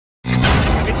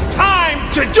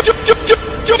Die!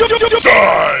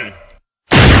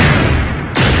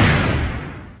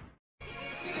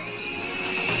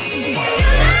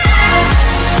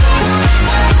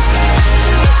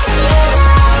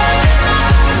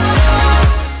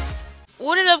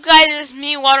 What is up, guys? It's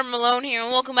me, Water Malone here,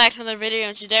 and welcome back to another video.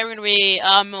 And today we're gonna be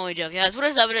I'm only joking, guys. What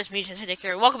is up? It's me, Jessica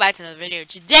here. Welcome back to another video.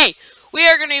 Today we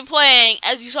are gonna be playing,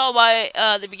 as you saw by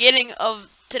the beginning of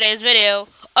today's video,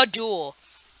 a duel.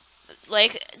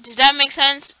 Like, does that make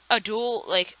sense? A duel?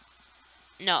 Like,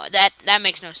 no, that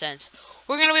makes no sense.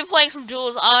 We're gonna be playing some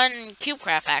duels on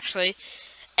CubeCraft, actually.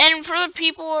 And for the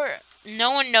people,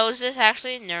 no one knows this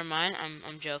actually. Never mind.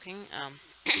 I'm joking.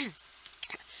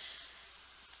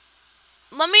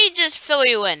 Let me just fill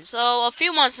you in. So, a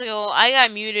few months ago, I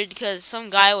got muted because some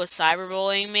guy was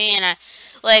cyberbullying me, and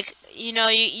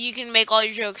you can make all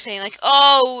your jokes saying, like,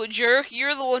 oh, jerk,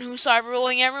 you're the one who's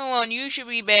cyberbullying everyone, you should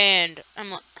be banned.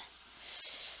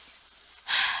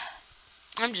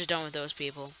 I'm just done with those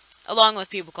people. Along with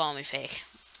people calling me fake.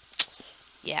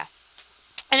 Yeah.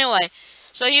 Anyway,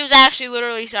 so he was actually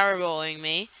literally cyberbullying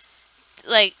me.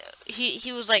 Like,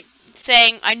 he was like,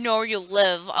 saying, I know where you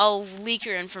live, I'll leak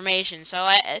your information. So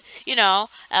I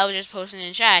was just posting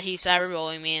in chat, he's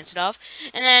cyberbullying me and stuff.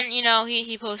 And then,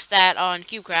 he posts that on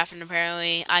CubeCraft, and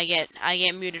apparently I get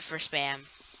muted for spam.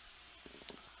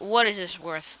 What is this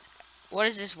worth? What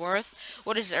is this worth?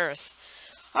 What is Earth?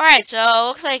 Alright, so it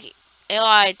looks like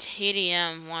AI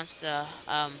TDM wants to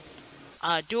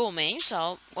duel me,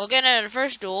 so we'll get into the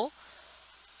first duel.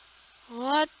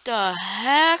 What the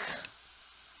heck?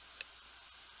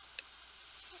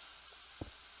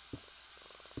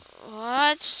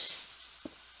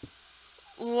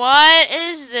 What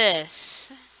is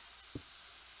this?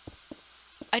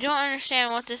 I don't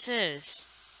understand what this is.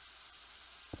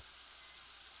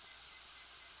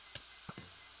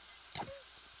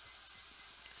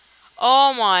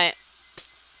 Oh my.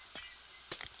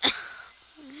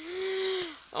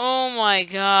 Oh my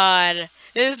god.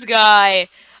 This guy.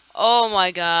 Oh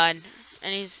my god.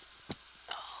 And he's.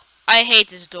 I hate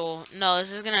this duel. No,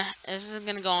 this is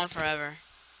gonna go on forever.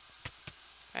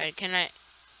 Alright,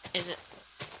 is it?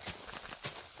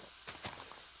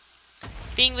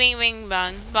 Bing, bing, bing,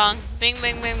 bang, bang. Bing,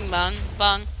 bing, bing, bang,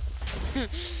 bang.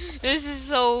 This is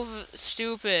so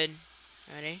stupid.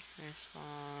 Ready?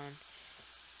 Respawn.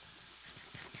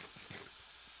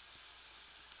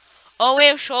 Oh, we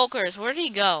have shulkers. Where did he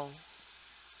go?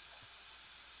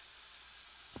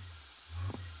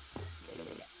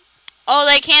 Oh,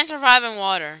 they can't survive in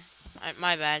water.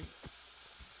 My bad.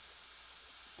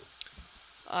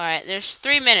 Alright, there's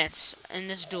 3 minutes in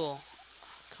this duel.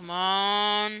 Come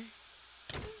on.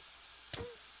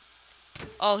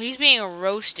 Oh, he's being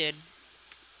roasted.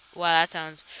 Wow, that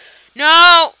sounds...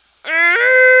 No!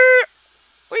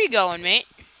 Where you going, mate?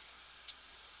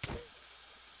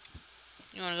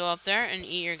 You wanna go up there and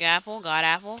eat your gapple? God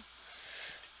apple?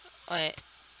 Wait.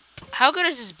 How good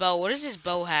is this bow? What does this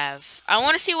bow have? I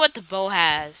want to see what the bow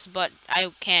has, but I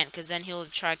can't, because then he'll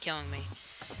try killing me.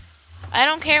 I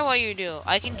don't care what you do.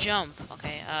 I can jump.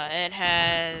 Okay, it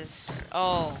has...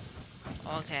 Oh.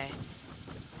 Okay.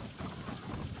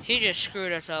 He just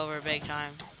screwed us over big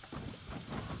time.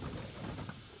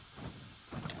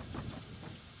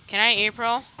 Can I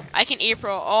E-Pro? I can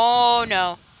E-Pro. Oh,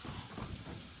 no.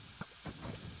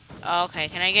 Okay,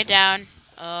 can I get down?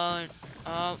 Oh.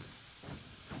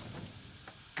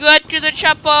 Get to the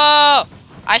chopper!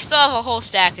 I still have a whole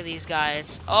stack of these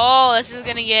guys. Oh, this is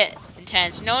gonna get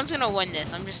intense. No one's gonna win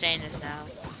this. I'm just saying this now.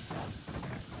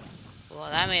 Well,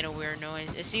 that made a weird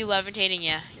noise. Is he levitating?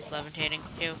 Yeah, he's levitating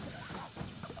too.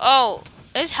 Oh,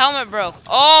 his helmet broke.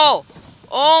 Oh!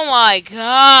 Oh my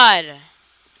god!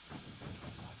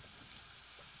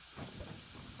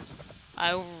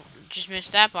 I just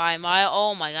missed that by a mile.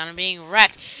 Oh my god, I'm being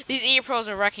wrecked. These E-Pros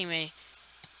are wrecking me.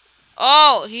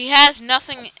 Oh, he has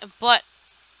nothing but...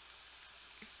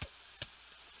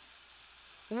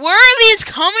 Where are these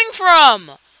coming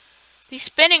from? These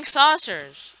spinning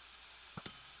saucers.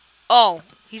 Oh,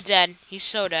 he's dead. He's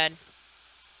so dead.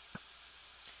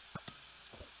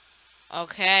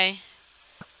 Okay.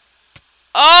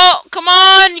 Oh, come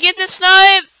on! Get the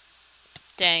snipe!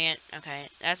 Dang it. Okay,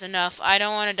 that's enough. I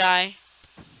don't want to die.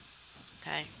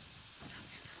 Okay.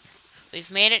 We've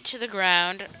made it to the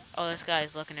ground. Oh, this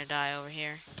guy's looking to die over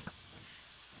here.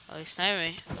 Oh, he's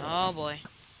sniping me. Oh, boy.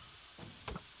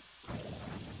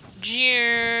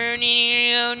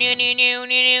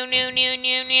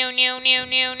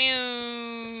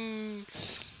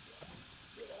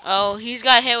 Oh, he's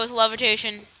got hit with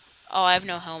levitation. Oh, I have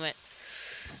no helmet.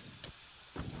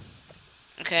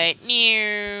 Okay.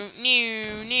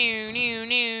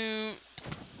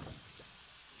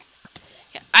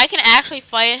 I can actually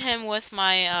fight him with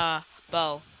my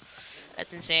bow.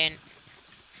 That's insane.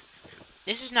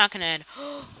 This is not gonna end.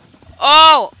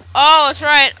 Oh! Oh, that's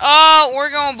right. Oh, we're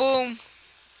going boom.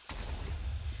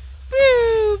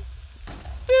 Boo!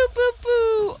 Boo, boo,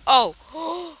 boo. Oh.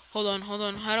 Hold on, hold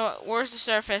on. How do I... Where's the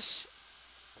surface?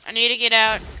 I need to get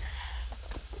out.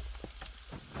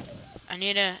 I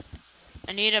need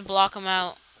to block him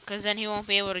out. Because then he won't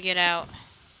be able to get out.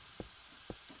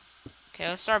 Okay,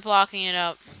 let's start blocking it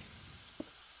up.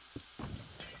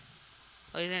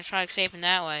 Oh, he's gonna try escaping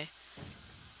that way.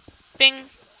 Bing,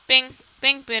 bing,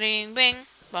 bing, bing, bing,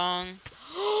 bong.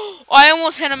 Oh, I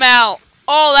almost hit him out.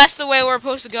 Oh, that's the way we're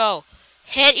supposed to go.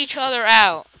 Hit each other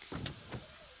out.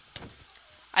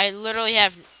 I literally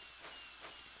have...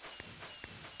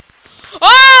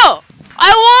 Oh! I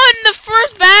won the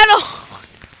first battle!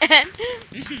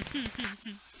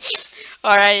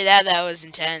 Alrighty, that was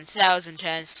intense. That was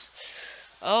intense.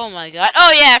 Oh my god.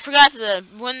 Oh yeah, I forgot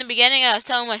when in the beginning I was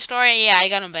telling my story. Yeah, I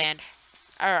got him banned.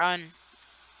 Or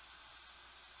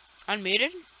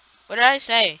unmuted? What did I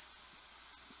say?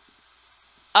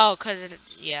 Oh,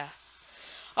 yeah.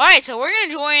 Alright, so we're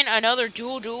gonna join another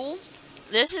duel.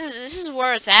 This is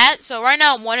where it's at. So right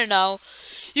now I'm 1-0.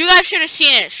 You guys should have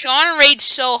seen it. Sean raged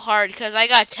so hard because I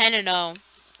got 10-0.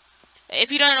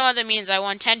 If you don't know what that means, I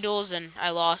won 10 duels and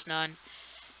I lost none.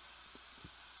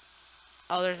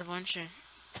 Oh, there's a bunch of...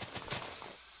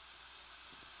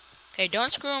 Hey,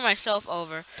 don't screw myself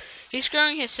over. He's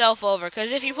screwing himself over,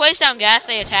 because if you place down gas,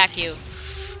 they attack you.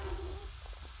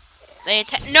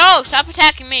 No! Stop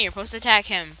attacking me. You're supposed to attack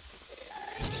him.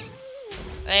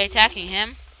 Are they attacking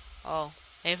him? Oh,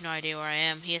 they have no idea where I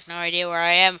am. He has no idea where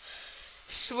I am.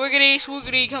 Swiggity,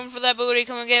 swoogity, coming for that booty.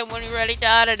 Come and get it when you're ready.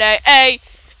 Da da da. Hey!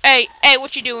 Hey! Hey!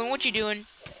 What you doing? What you doing?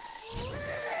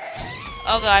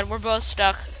 Oh god, we're both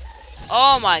stuck.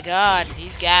 Oh my god.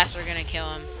 These gas are gonna kill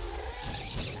him.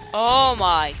 Oh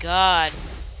my god.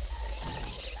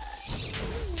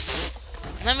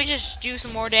 Let me just do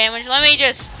some more damage. Let me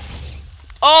just...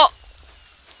 Oh!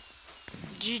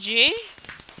 GG?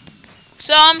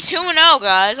 So I'm 2-0,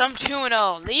 guys. I'm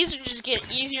 2-0. These just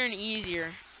get easier and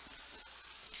easier.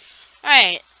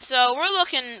 Alright, so we're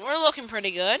looking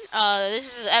pretty good.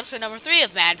 This is episode number 3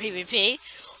 of Mad PvP.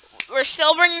 We're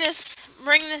still bringing this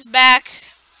back.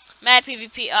 Mad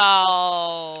PvP.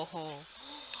 Oh.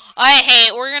 I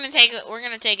hate. We're gonna take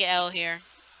an L here.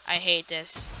 I hate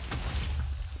this.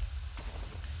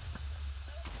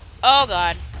 Oh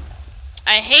god.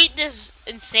 I hate this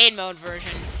insane mode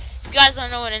version. If you guys don't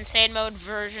know what insane mode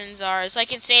versions are, it's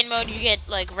like insane mode you get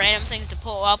like random things to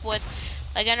pull up with.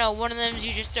 Like I know one of them is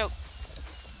you just throw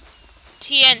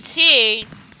TNT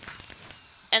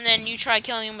and then you try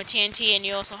killing him with TNT and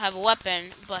you also have a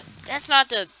weapon, but that's not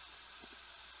the...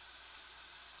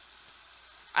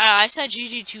 I said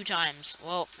GG 2 times.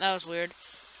 Well, that was weird.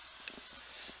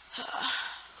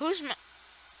 Who's my...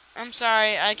 I'm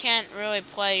sorry, I can't really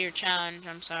play your challenge.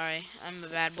 I'm sorry. I'm a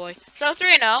bad boy. So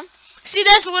 3-0. See,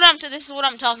 this is what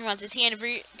I'm talking about. The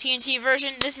TNT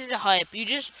version. This is a hype. You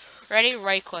just ready,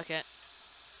 right click it.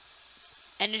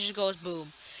 And it just goes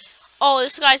boom. Oh,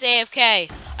 this guy's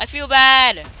AFK. I feel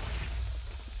bad.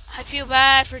 I feel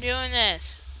bad for doing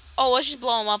this. Oh, let's just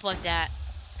blow him up like that.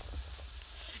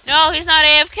 No, he's not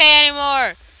AFK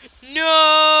anymore.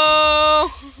 No.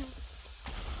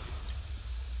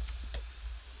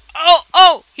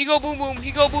 Oh, he go boom boom,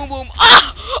 he go boom boom.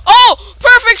 Ah! Oh,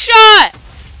 perfect shot!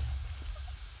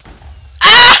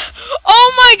 Ah!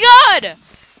 Oh my god!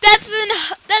 That's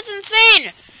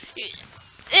insane!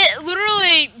 It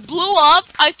literally blew up.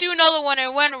 I threw another one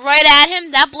and went right at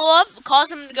him. That blew up,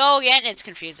 caused him to go again. It's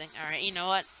confusing. Alright, you know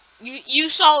what? You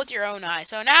saw it with your own eye.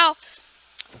 So now,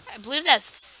 I believe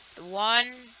that's 1,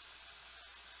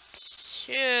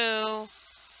 2,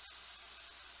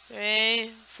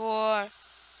 3, 4...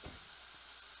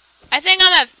 I think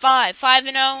I'm at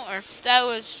 5-0, or that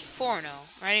was 4-0.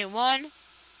 Ready? 1,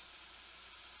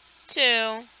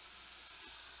 2,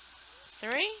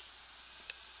 3.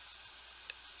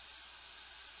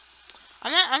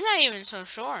 I'm not even so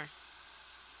sure.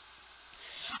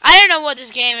 I don't know what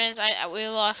this game is. We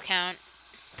lost count.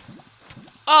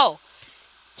 Oh,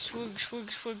 swig,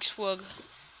 swig, swig, swig.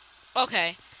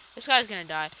 Okay, this guy's gonna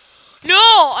die.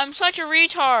 No, I'm such a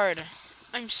retard.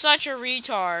 I'm such a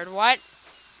retard. What?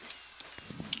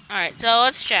 Alright, so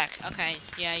let's check. Okay,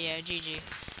 yeah, GG.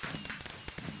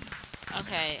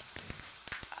 Okay.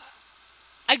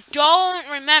 I don't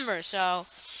remember, so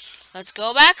let's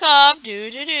go back up.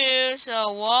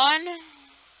 So 1,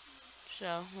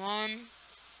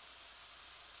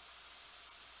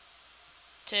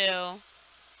 2,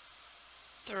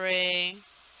 3.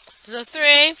 So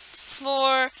 3,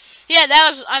 for... Yeah, that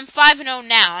was... I'm 5-0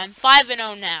 now. I'm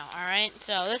 5-0 now, alright?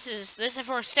 So, this is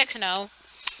for 6-0.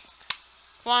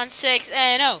 Come on,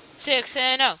 6-0.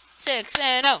 6-0.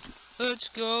 6-0. Let's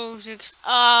go. 6...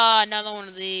 another one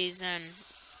of these, and...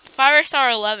 Fire Star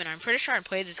 11. I'm pretty sure I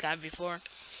played this guy before.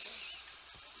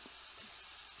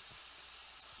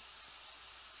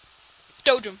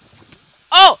 Dojo.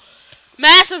 Oh!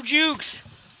 Massive jukes!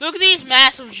 Look at these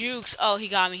massive jukes. Oh, he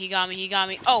got me. He got me. He got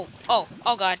me. Oh, oh,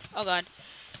 oh god. Oh god.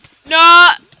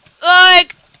 Not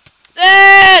like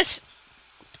this!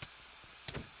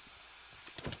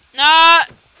 Not...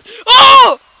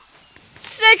 Oh!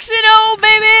 6-0,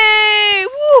 baby!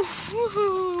 Woo!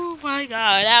 Woo! My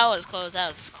god, that was close.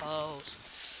 That was close.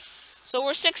 So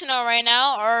we're 6-0 right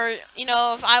now, or, you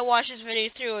know, if I watch this video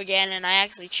through again and I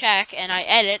actually check and I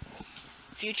edit,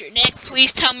 future Nick,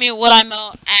 please tell me what I'm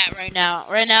at right now.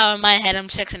 Right now, in my head, I'm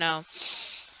 6-0.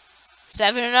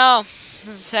 7-0.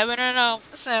 7-0.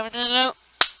 7-0.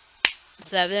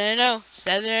 7-0.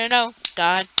 7-0.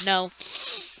 God, no.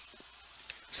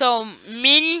 So,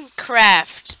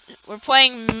 Minecraft. We're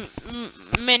playing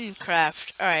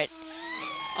Minecraft. Alright.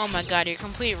 Oh my god, you're a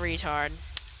complete retard.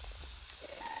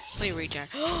 Complete retard.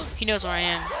 He knows where I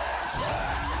am.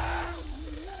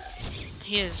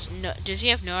 He has no... Does he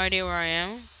have no idea where I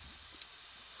am?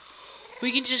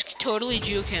 We can just totally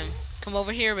juke him. Come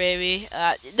over here, baby.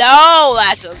 No!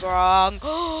 That's wrong.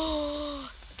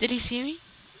 Did he see me?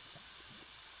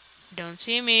 Don't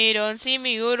see me, don't see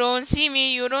me, you don't see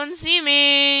me, you don't see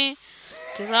me.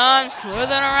 Cause I'm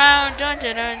slithering around, John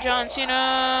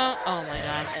Cena. Oh my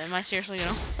god, am I seriously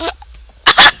gonna...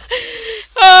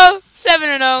 Oh,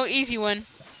 7-0, easy one.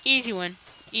 Easy one,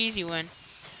 easy one.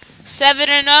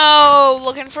 7-0,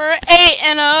 looking for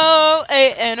 8-0,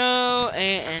 8-0,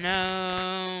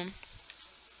 8-0.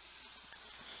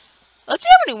 Let's see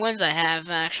how many wins I have,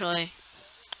 actually.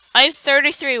 I have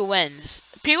 33 wins.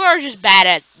 People are just bad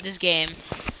at this game.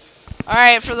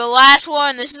 Alright, for the last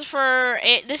one, this is for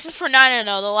 9-0.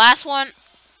 The last one...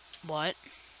 What?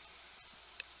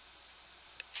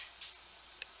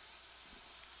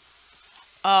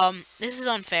 This is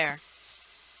unfair.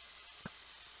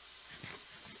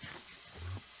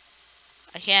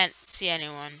 I can't see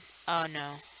anyone. Oh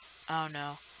no. Oh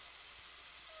no.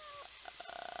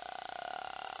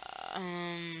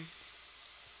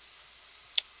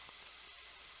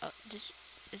 Oh, is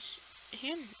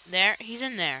he in there? He's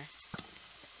in there.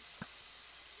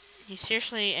 He's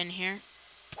seriously in here.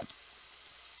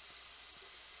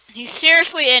 He's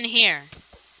seriously in here.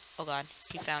 Oh god,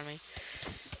 he found me.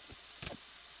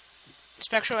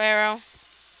 Spectral arrow.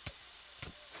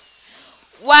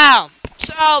 Wow.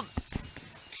 So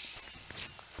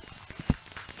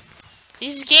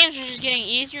these games are just getting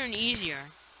easier and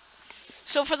easier.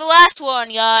 So for the last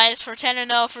one, guys, for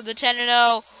 10-0, for the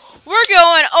 10-0, we're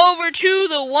going over to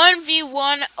the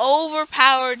 1v1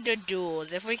 overpowered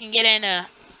duels. If we can get in a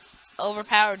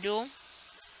overpowered duel,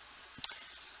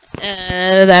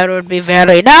 that would be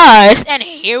very nice. And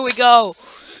here we go.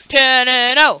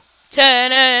 10-0,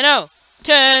 10-0,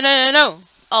 10-0.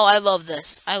 Oh, I love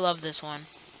this. I love this one.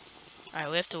 Alright,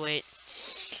 we have to wait.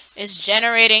 It's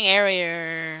generating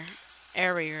area.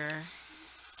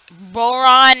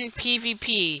 Boron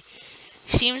PvP.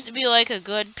 Seems to be like a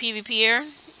good PvPer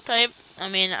type. I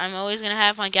mean, I'm always gonna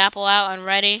have my Gapple out and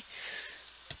ready.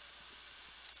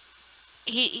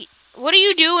 What are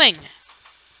you doing?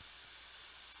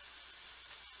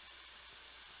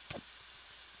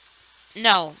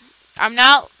 No, I'm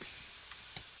not.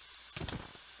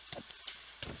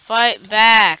 Fight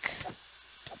back.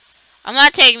 I'm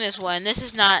not taking this one. This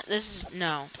is not. This is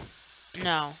no.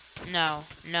 No. No.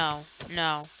 No.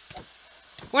 No.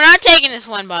 We're not taking this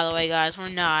one, by the way, guys. We're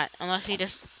not. Unless he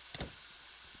just...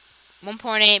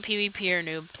 1.8 PvPer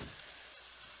noob.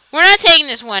 We're not taking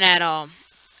this one at all.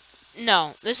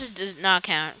 No. Does not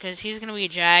count. Because he's going to be a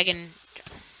jag and...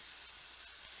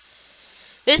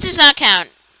 This does not count.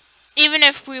 Even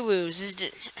if we lose.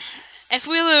 If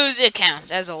we lose, it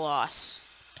counts as a loss.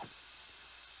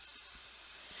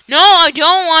 No, I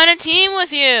don't want to team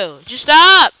with you. Just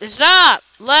stop. Stop.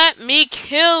 Let me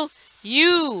kill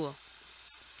you.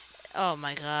 Oh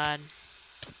my god.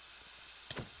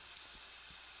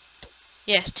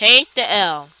 Yes, take the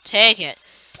L. Take it.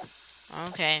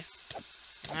 Okay.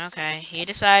 Okay. He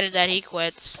decided that he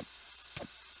quits.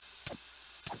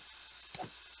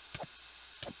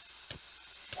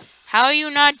 How are you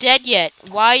not dead yet?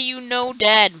 Why you no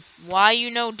dead? Why you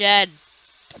no dead?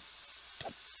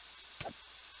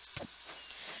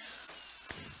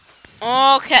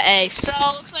 Okay, so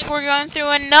looks like we're going through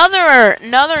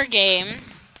another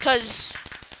game, cause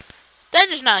That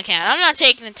does not count. I'm not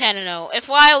taking the 10-0. If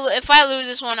I lose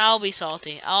this one, I'll be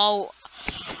salty. I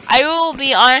will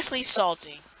be honestly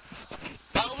salty.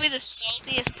 I will be the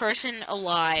saltiest person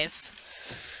alive.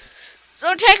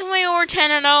 So technically we're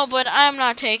 10-0, but I'm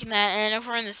not taking that. And if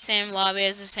we're in the same lobby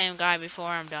as the same guy before,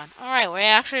 I'm done. All right, we're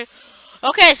actually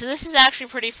okay. So this is actually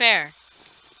pretty fair.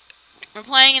 We're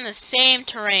playing in the same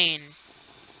terrain.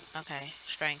 Okay,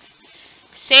 strength.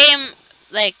 Same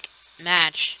like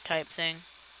match type thing.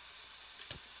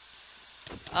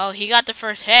 Oh, he got the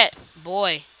first hit.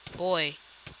 Boy.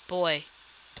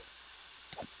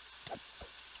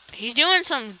 He's doing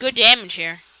some good damage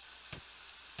here.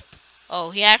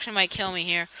 Oh, he actually might kill me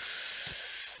here.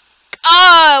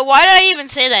 Why did I even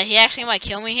say that? He actually might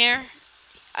kill me here.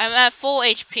 I'm at full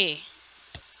HP.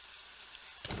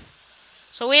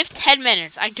 So we have 10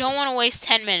 minutes. I don't want to waste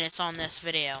 10 minutes on this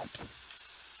video.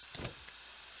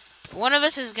 One of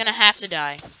us is gonna have to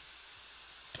die.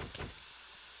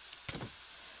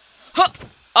 Huh!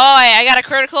 Oh, I got a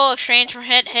critical exchange for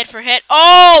hit for hit.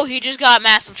 Oh, he just got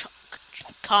massive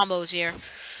combos here.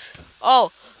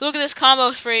 Oh, look at this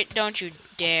combo spree. Don't you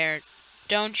dare.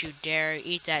 Don't you dare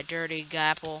eat that dirty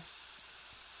gapple.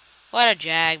 What a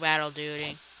jag battle,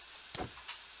 dude.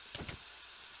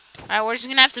 Alright, we're just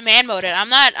gonna have to man mode it. I'm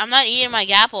not eating my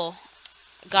gapple.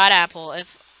 God apple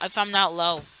if I'm not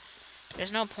low.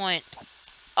 There's no point.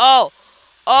 Oh,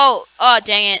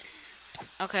 dang it.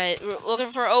 Okay, we're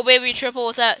looking for oh baby triple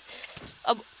with that.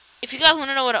 If you guys want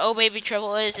to know what an oh baby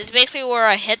triple is, it's basically where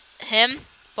I hit him,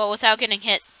 but without getting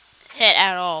hit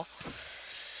at all.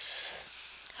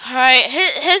 Alright,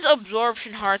 his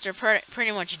absorption hearts are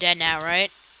pretty much dead now,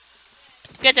 right?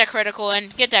 Get that critical in.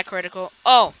 Get that critical.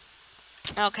 Oh.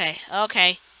 Okay.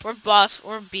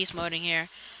 We're beast moding here.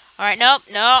 Alright, nope.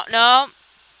 No.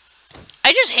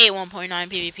 I just hate 1.9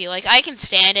 PvP. Like, I can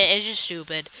stand it. It's just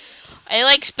stupid. I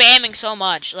like spamming so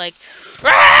much. Like,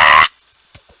 Rah!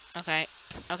 Okay,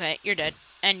 you're dead.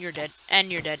 And you're dead.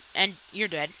 And you're dead. And you're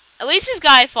dead. At least this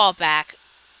guy fought back.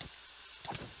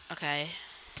 Okay.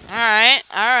 Alright.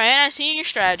 I see your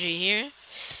strategy here.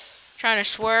 Trying to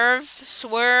swerve.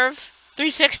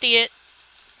 360 it.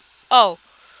 Oh.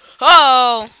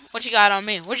 What you got on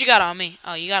me?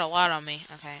 Oh, you got a lot on me.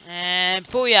 Okay. And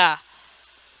booyah.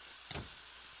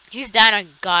 He's down a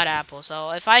god apple, so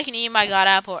if I can eat my god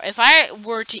apple, if I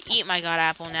were to eat my god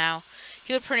apple now,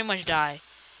 he would pretty much die.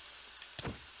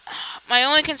 My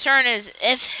only concern is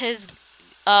if his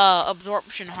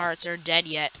absorption hearts are dead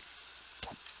yet.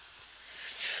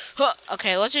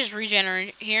 Okay, let's just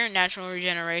regenerate here. Natural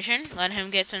regeneration. Let him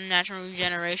get some natural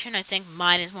regeneration. I think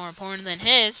mine is more important than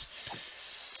his.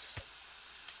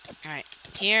 Alright,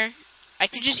 here. I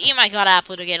could just eat my god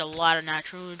apple to get a lot of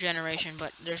natural regeneration,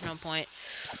 but there's no point.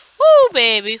 Woo,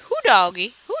 baby. Who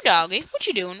doggy? What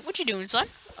you doing, son?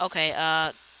 Okay,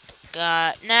 nah.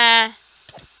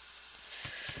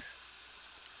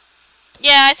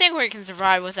 Yeah, I think we can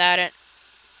survive without it.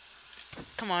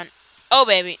 Come on. Oh,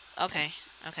 baby. Okay.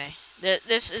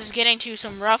 This is getting to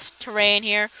some rough terrain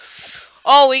here.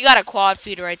 Oh, we got a quad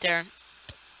feed right there.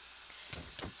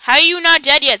 How are you not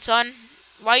dead yet, son?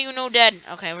 Why you no dead?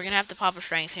 Okay, we're gonna have to pop a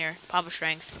strength here.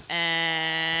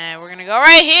 And we're gonna go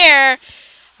right here.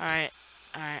 Alright.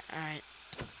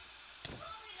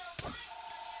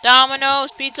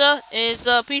 Domino's pizza is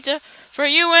the pizza for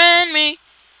you and me.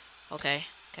 Okay.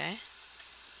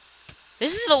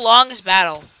 This is the longest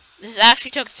battle. This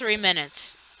actually took 3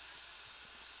 minutes.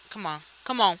 Come on.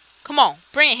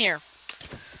 Bring it here.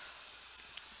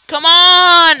 Come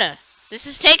on! This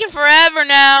is taking forever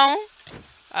now.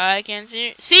 I can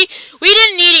see. See, we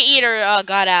didn't need to eat our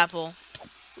god apple.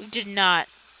 We did not.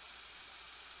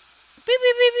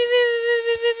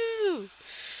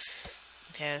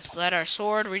 Okay, let's let our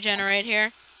sword regenerate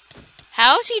here.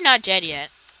 How is he not dead yet?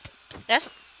 That's.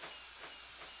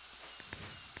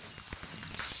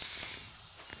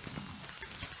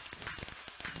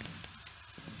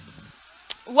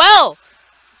 Well,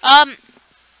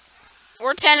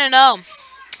 we're 10-0.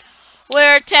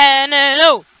 We're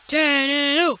 10-0.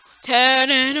 10-0.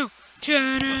 10-0.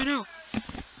 10-0.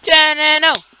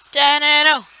 10-0.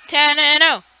 10-0.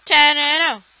 10-0.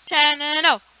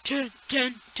 10-0.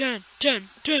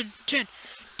 10-0. 10.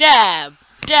 Dab.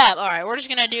 Alright, we're just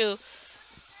gonna do.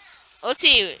 Let's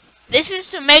see. This is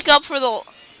to make up for the.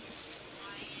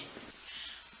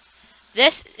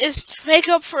 This is to make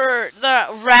up for the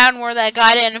round where that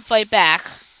guy didn't fight back.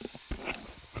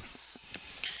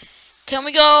 Can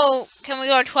we go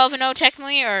 12-0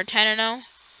 technically, or 10-0?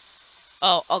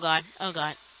 Oh god.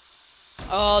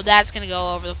 Oh, that's gonna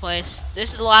go over the place.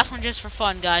 This is the last one just for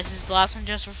fun, guys. This is the last one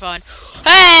just for fun.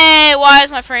 Hey, why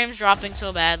is my frames dropping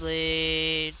so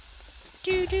badly?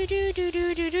 Do do do do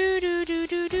do do do do do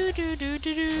do do do do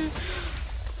do do.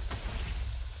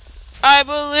 I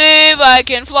believe I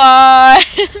can fly.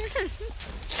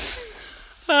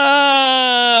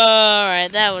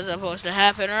 Alright, that was supposed to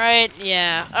happen, right?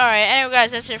 Yeah. Alright, anyway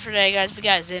guys, that's it for today, guys. If you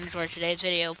guys did enjoy today's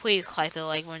video, please click the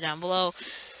like button down below.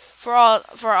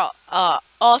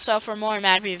 Also for more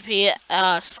Mad PvP,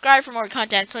 subscribe for more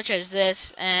content such as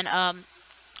this, and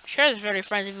share this video with your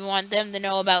friends if you want them to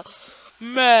know about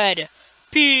Mad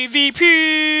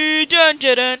PvP. Dun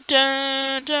dun dun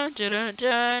dun dun dun dun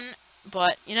dun.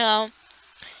 But you know,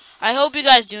 I hope you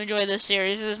guys do enjoy this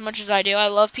series as much as I do. I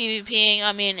love PvPing.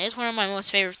 I mean, it's one of my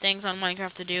most favorite things on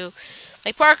Minecraft to do.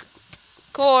 Like,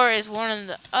 parkour is one of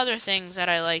the other things that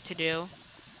I like to do.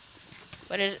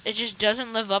 But it just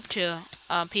doesn't live up to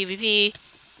PvP.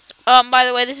 By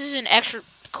the way, this is an extra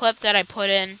clip that I put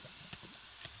in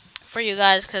for you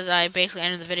guys because I basically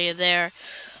ended the video there.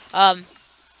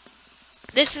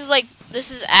 This is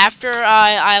after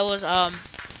I was,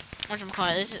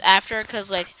 whatchamacallit, this is after, because,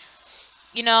 like,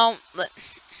 you know,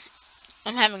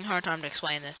 I'm having a hard time to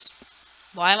explain this.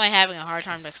 Why am I having a hard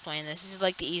time to explain this? This is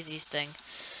like the easiest thing.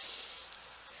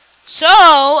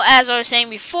 So, as I was saying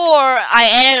before, I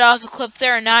ended off the clip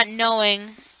there not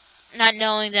knowing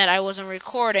that I wasn't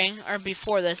recording, or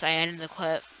before this I ended the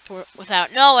clip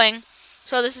without knowing.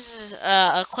 So this is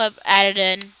a clip added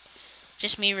in,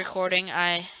 just me recording.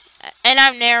 And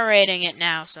I'm narrating it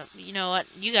now, so you know what?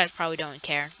 You guys probably don't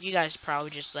care. You guys probably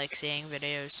just like seeing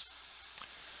videos.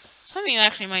 Some of you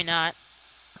actually might not.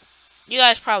 You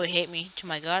guys probably hate me to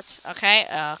my guts. Okay?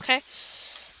 Okay.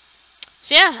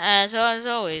 So yeah, as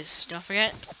always, don't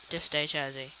forget to stay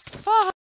chazzy. Bye!